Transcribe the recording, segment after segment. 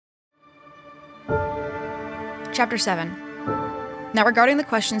Chapter 7. Now regarding the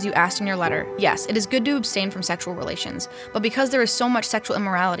questions you asked in your letter, yes, it is good to abstain from sexual relations, but because there is so much sexual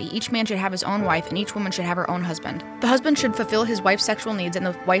immorality, each man should have his own wife and each woman should have her own husband. The husband should fulfill his wife's sexual needs and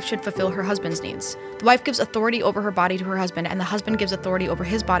the wife should fulfill her husband's needs. The wife gives authority over her body to her husband and the husband gives authority over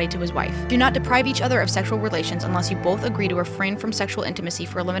his body to his wife. Do not deprive each other of sexual relations unless you both agree to refrain from sexual intimacy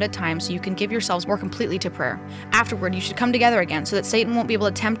for a limited time so you can give yourselves more completely to prayer. Afterward, you should come together again so that Satan won't be able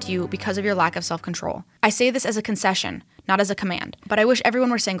to tempt you because of your lack of self-control. I say this as a concession, not as a command, but I wish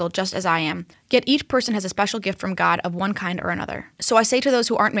everyone were single just as I am. Yet each person has a special gift from God of one kind or another. So I say to those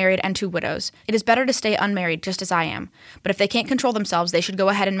who aren't married and to widows, it is better to stay unmarried just as I am. But if they can't control themselves, they should go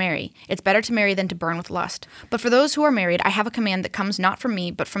ahead and marry. It's better to marry than to burn with lust. But for those who are married, I have a command that comes not from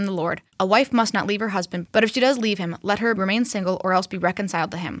me, but from the Lord. A wife must not leave her husband, but if she does leave him, let her remain single or else be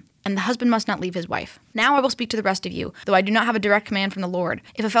reconciled to him. And the husband must not leave his wife. Now I will speak to the rest of you, though I do not have a direct command from the Lord.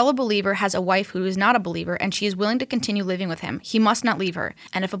 If a fellow believer has a wife who is not a believer, and she is willing to continue living with him, he must not leave her.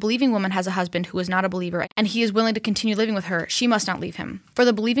 And if a believing woman has a husband who is not a believer, and he is willing to continue living with her, she must not leave him. For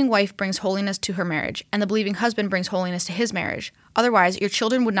the believing wife brings holiness to her marriage, and the believing husband brings holiness to his marriage. Otherwise, your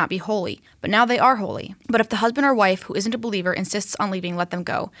children would not be holy, but now they are holy. But if the husband or wife who isn't a believer insists on leaving, let them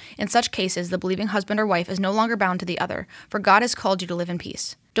go. In such cases, the believing husband or wife is no longer bound to the other, for God has called you to live in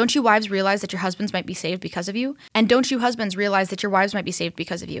peace. Don't you wives realize that your husbands might be saved because of you? And don't you husbands realize that your wives might be saved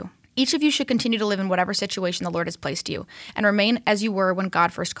because of you? Each of you should continue to live in whatever situation the Lord has placed you, and remain as you were when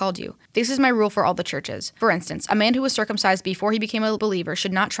God first called you. This is my rule for all the churches. For instance, a man who was circumcised before he became a believer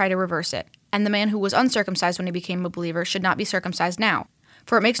should not try to reverse it, and the man who was uncircumcised when he became a believer should not be circumcised now.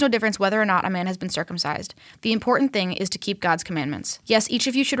 For it makes no difference whether or not a man has been circumcised. The important thing is to keep God's commandments. Yes, each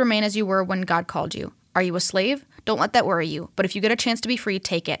of you should remain as you were when God called you. Are you a slave? Don't let that worry you, but if you get a chance to be free,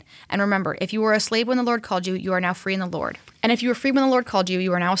 take it. And remember, if you were a slave when the Lord called you, you are now free in the Lord. And if you were free when the Lord called you,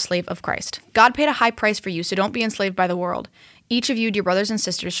 you are now a slave of Christ. God paid a high price for you, so don't be enslaved by the world. Each of you, dear brothers and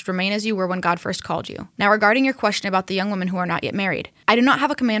sisters, should remain as you were when God first called you. Now regarding your question about the young women who are not yet married, I do not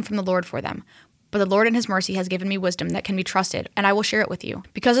have a command from the Lord for them. But the Lord in his mercy has given me wisdom that can be trusted, and I will share it with you.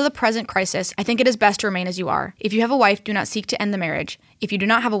 Because of the present crisis, I think it is best to remain as you are. If you have a wife, do not seek to end the marriage. If you do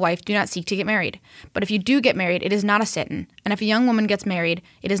not have a wife, do not seek to get married. But if you do get married, it is not a sin. And if a young woman gets married,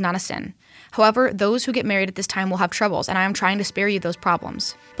 it is not a sin. However, those who get married at this time will have troubles, and I am trying to spare you those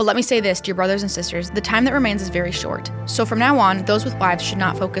problems. But let me say this, dear brothers and sisters, the time that remains is very short. So from now on, those with wives should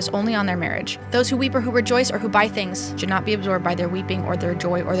not focus only on their marriage. Those who weep or who rejoice or who buy things should not be absorbed by their weeping or their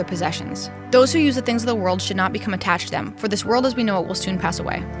joy or their possessions. Those who use the things of the world should not become attached to them, for this world as we know it will soon pass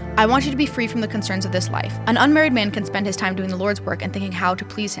away. I want you to be free from the concerns of this life. An unmarried man can spend his time doing the Lord's work and thinking how to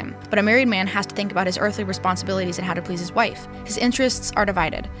please him. But a married man has to think about his earthly responsibilities and how to please his wife. His interests are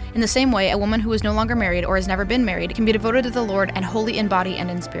divided. In the same way, a woman who is no longer married or has never been married can be devoted to the Lord and holy in body and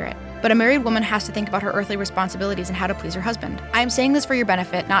in spirit. But a married woman has to think about her earthly responsibilities and how to please her husband. I am saying this for your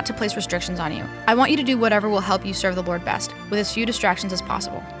benefit, not to place restrictions on you. I want you to do whatever will help you serve the Lord best, with as few distractions as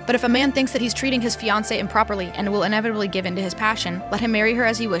possible. But if a man thinks that he's treating his fiancée improperly and will inevitably give in to his passion, let him marry her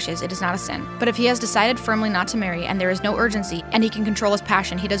as he wishes, it is not a sin. But if he has decided firmly not to marry and there is no urgency, and he can control his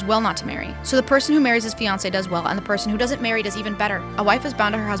passion, he does well not to marry. So the person who marries his fiancée does well, and the person who doesn't marry does even better. A wife is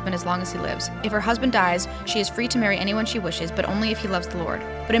bound to her husband as long as he lives. If her husband dies, she is free to marry anyone she wishes, but only if he loves the Lord.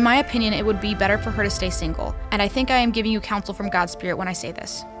 But in my opinion, it would be better for her to stay single, and I think I am giving you counsel from God's Spirit when I say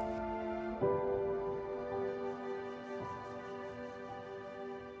this.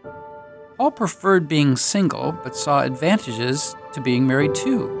 Paul preferred being single, but saw advantages to being married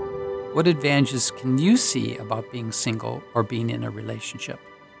too. What advantages can you see about being single or being in a relationship?